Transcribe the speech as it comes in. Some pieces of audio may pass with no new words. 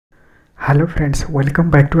Hello friends,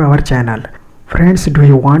 welcome back to our channel. Friends, do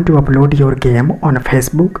you want to upload your game on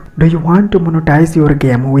Facebook? Do you want to monetize your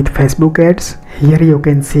game with Facebook ads? Here you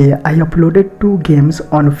can see I uploaded 2 games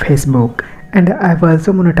on Facebook and I've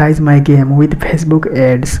also monetized my game with Facebook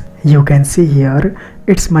ads. You can see here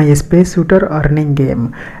it's my space shooter earning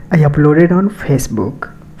game I uploaded on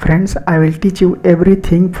Facebook. Friends, I will teach you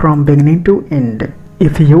everything from beginning to end.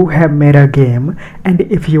 If you have made a game and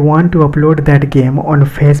if you want to upload that game on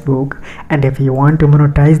Facebook and if you want to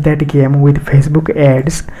monetize that game with Facebook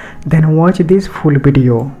ads, then watch this full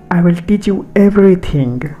video. I will teach you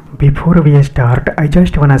everything. Before we start, I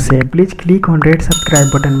just wanna say please click on red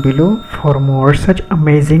subscribe button below for more such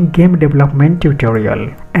amazing game development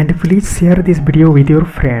tutorial. And please share this video with your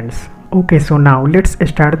friends. Okay, so now let's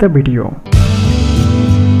start the video.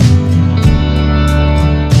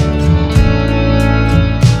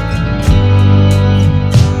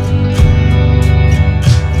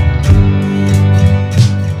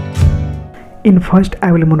 In first,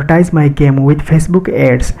 I will monetize my game with Facebook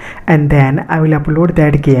ads and then I will upload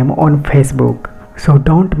that game on Facebook. So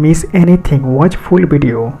don't miss anything, watch full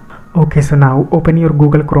video. Okay, so now open your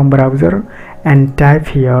Google Chrome browser and type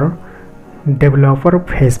here developer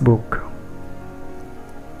Facebook.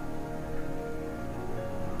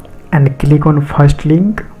 And click on first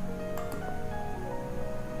link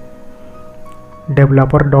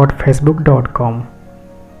developer.facebook.com.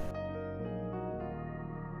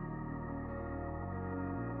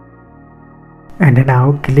 And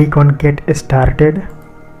now click on get started.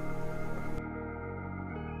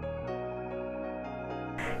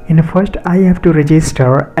 In first I have to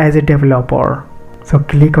register as a developer. So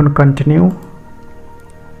click on continue.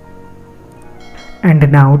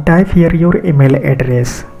 And now type here your email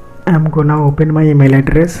address. I'm gonna open my email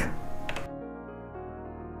address.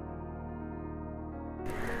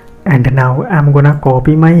 And now I'm gonna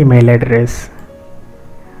copy my email address.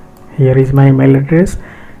 Here is my email address.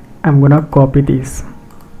 I'm gonna copy this.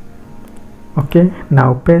 Okay,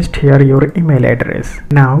 now paste here your email address.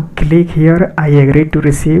 Now click here I agree to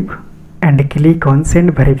receive and click on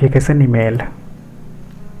send verification email.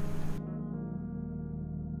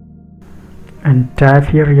 And type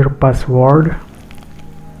here your password.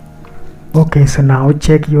 Okay, so now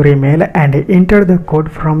check your email and enter the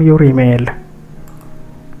code from your email.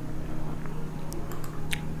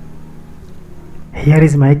 Here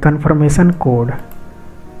is my confirmation code.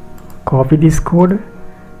 Copy this code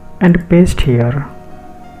and paste here.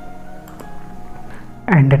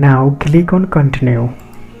 And now click on continue.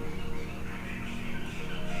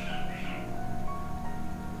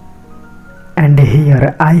 And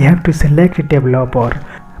here I have to select developer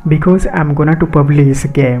because I'm gonna to publish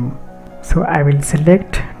game. So I will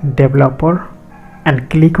select developer and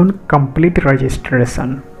click on complete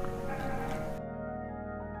registration.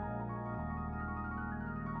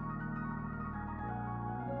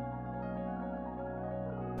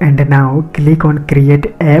 And now click on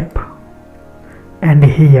create app and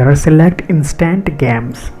here select instant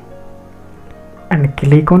games and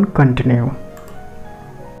click on continue.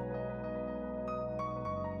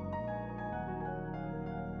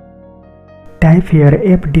 Type here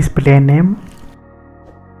app display name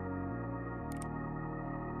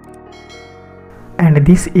and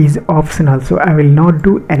this is optional, so I will not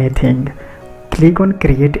do anything. Click on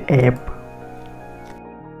create app.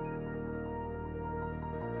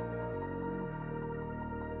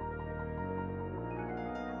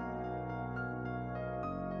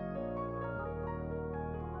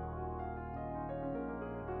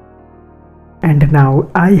 And now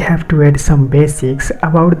I have to add some basics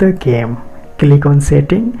about the game. Click on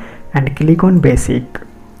setting and click on basic.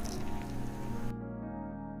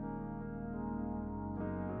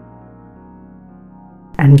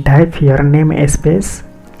 And type here name space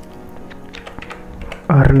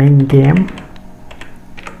earning game.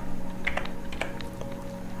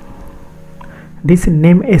 This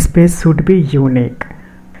name space should be unique.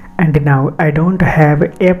 And now I don't have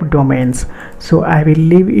app domains, so I will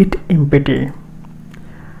leave it empty.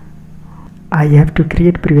 I have to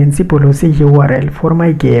create privacy policy URL for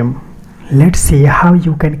my game. Let's see how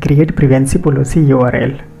you can create privacy policy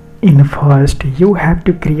URL. In first, you have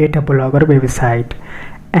to create a blogger website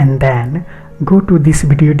and then go to this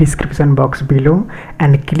video description box below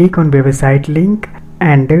and click on website link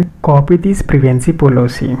and copy this privacy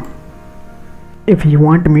policy. If you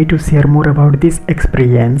want me to share more about this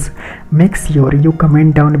experience, make sure you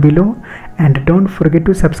comment down below and don't forget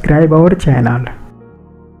to subscribe our channel.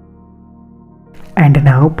 And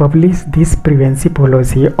now publish this privacy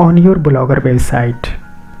policy on your blogger website.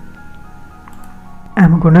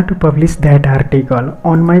 I'm gonna to publish that article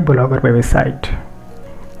on my blogger website.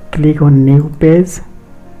 click on new page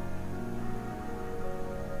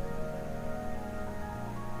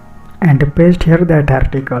and paste here that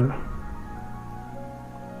article.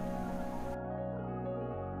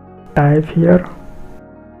 Type here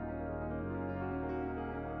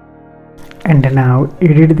and now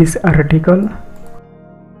edit this article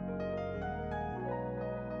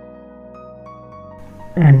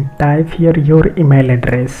and type here your email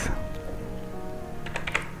address.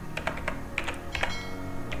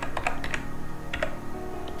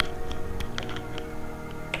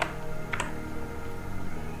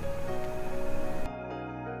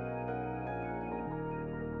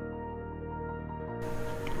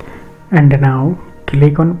 And now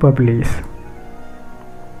click on publish,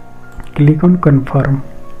 click on confirm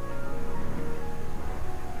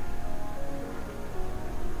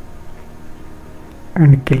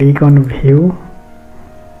and click on view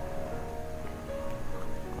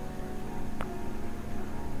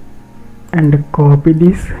and copy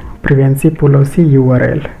this privacy policy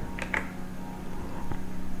URL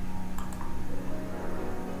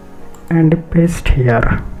and paste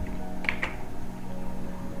here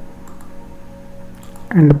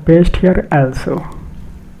and paste here also.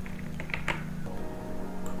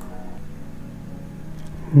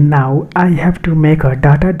 Now I have to make a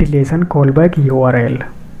data deletion callback URL.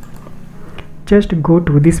 Just go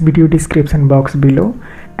to this video description box below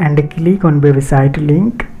and click on website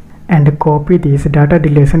link and copy this data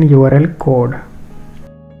deletion URL code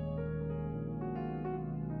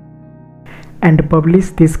and publish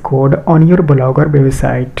this code on your Blogger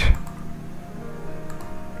website.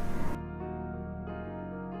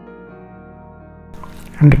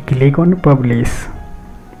 And click on publish.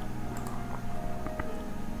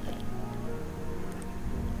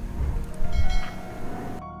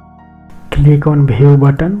 Click on view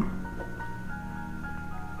button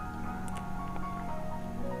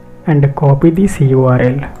and copy this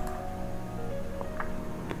URL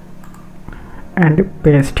and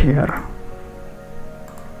paste here.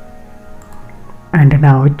 And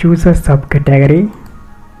now choose a subcategory.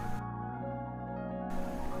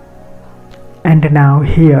 And now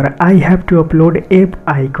here I have to upload app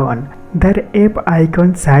icon. That app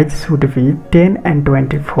icon size should be 10 and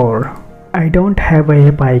 24. I don't have a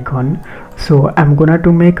app icon, so I'm gonna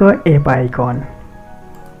to make a app icon.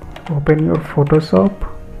 Open your Photoshop.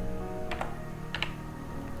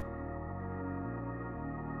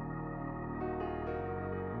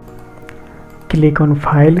 Click on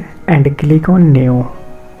file and click on new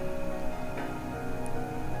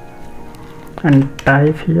and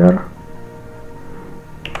type here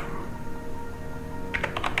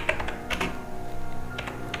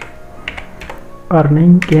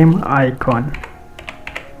earning game icon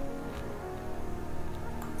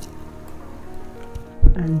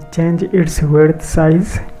and change its width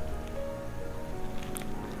size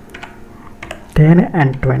 10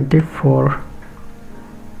 and 24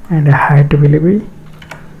 and height will be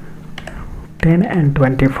 10 and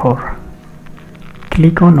 24.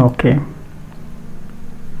 Click on OK.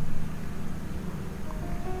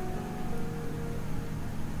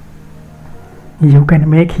 You can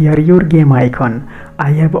make here your game icon.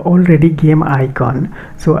 I have already game icon,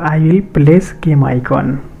 so I will place game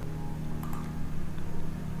icon.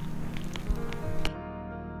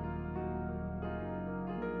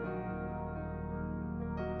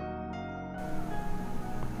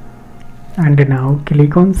 And now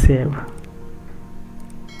click on save.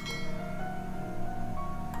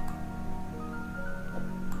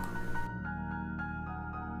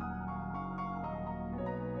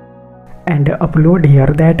 And upload here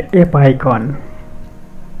that app icon.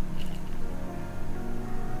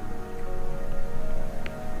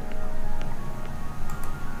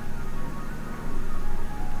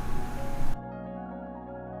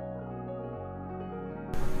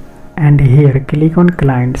 And here click on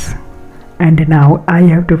clients. And now I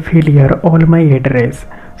have to fill here all my address,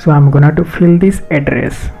 so I'm gonna to fill this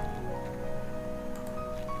address.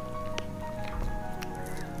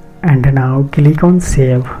 And now click on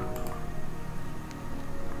save.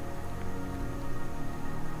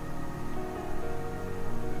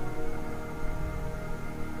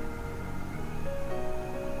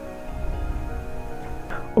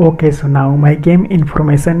 Okay, so now my game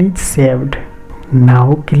information is saved.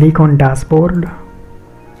 Now click on dashboard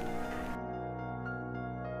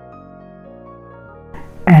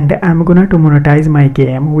and I'm gonna to monetize my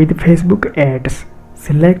game with Facebook ads.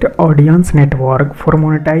 Select audience network for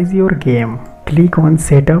monetize your game. Click on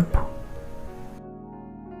setup.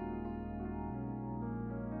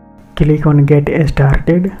 Click on get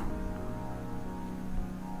started.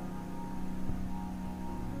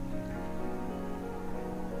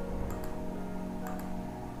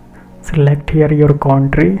 Select here your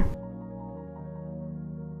country.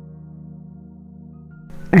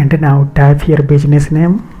 And now type here business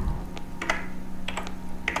name.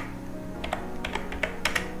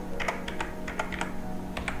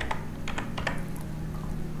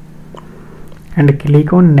 And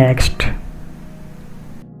click on next.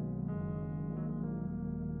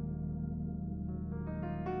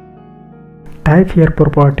 Type here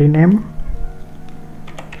property name.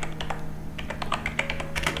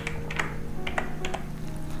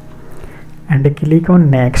 And click on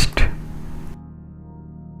next.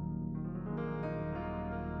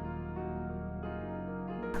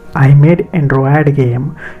 I made Android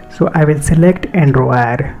game, so I will select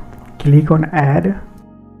Android. Click on add.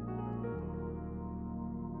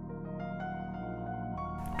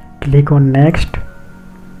 Click on next.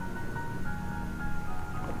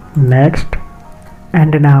 Next.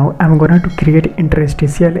 And now I'm gonna to create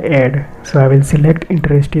interstitial ad, so I will select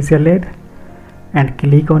interstitial ad and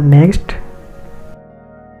click on next.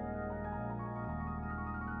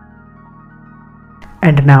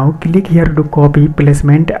 And now click here to copy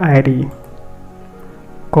placement ID.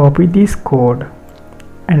 Copy this code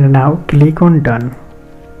and now click on done.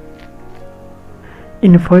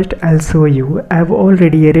 In first I'll show you I've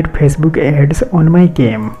already added Facebook ads on my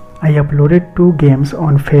game. I uploaded 2 games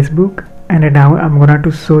on Facebook and now I'm gonna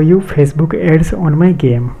to show you Facebook ads on my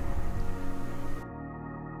game.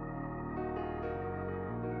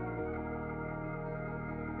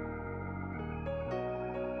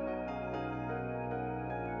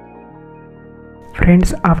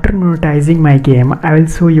 Friends, after monetizing my game, I will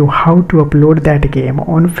show you how to upload that game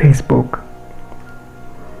on Facebook.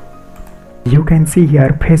 You can see here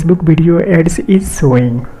Facebook video ads is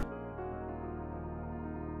showing.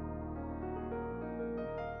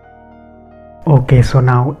 Okay, so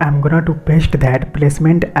now I'm gonna to paste that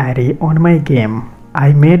placement ID on my game.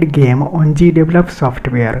 I made game on GDevelop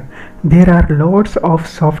software. There are lots of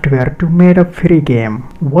software to make a free game.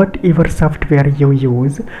 Whatever software you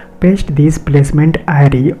use, paste this placement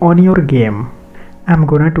ID on your game. I'm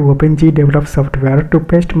gonna to open GDevelop software to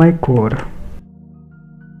paste my code.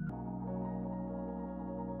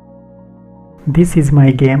 This is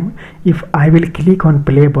my game. If I will click on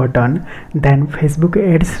play button, then Facebook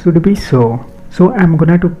ads should be show. So I'm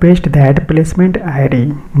gonna to paste that placement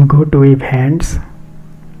ID. Go to events.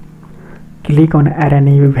 Click on add an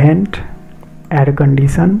event, add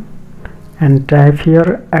condition, and type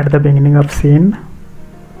here at the beginning of scene,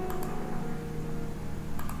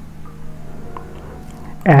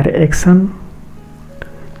 add action,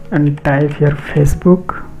 and type here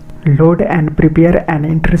Facebook, load and prepare an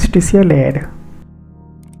interstitial ad,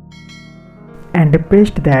 and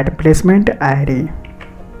paste that placement ID.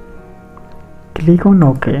 Click on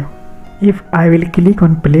OK. If I will click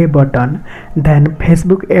on play button, then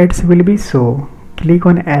Facebook ads will be show. Click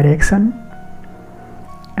on add action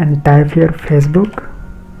and type here Facebook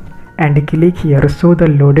and click here show the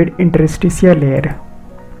loaded interstitial ad.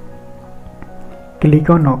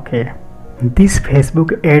 Click on OK. This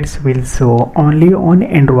Facebook ads will show only on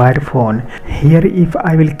Android phone. Here if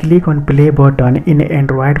I will click on play button in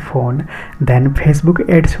Android phone, then Facebook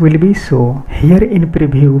ads will be show. Here in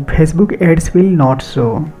preview, Facebook ads will not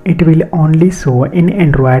show. It will only show in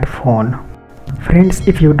Android phone. Friends,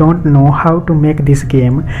 if you don't know how to make this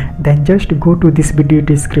game, then just go to this video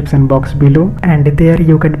description box below and there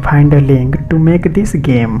you can find a link to make this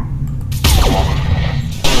game.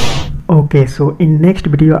 Okay, so in next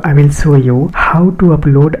video I will show you how to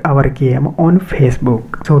upload our game on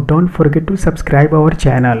Facebook. So don't forget to subscribe our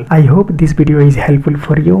channel. I hope this video is helpful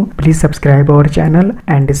for you. Please subscribe our channel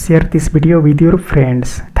and share this video with your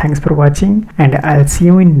friends. Thanks for watching and I'll see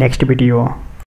you in next video.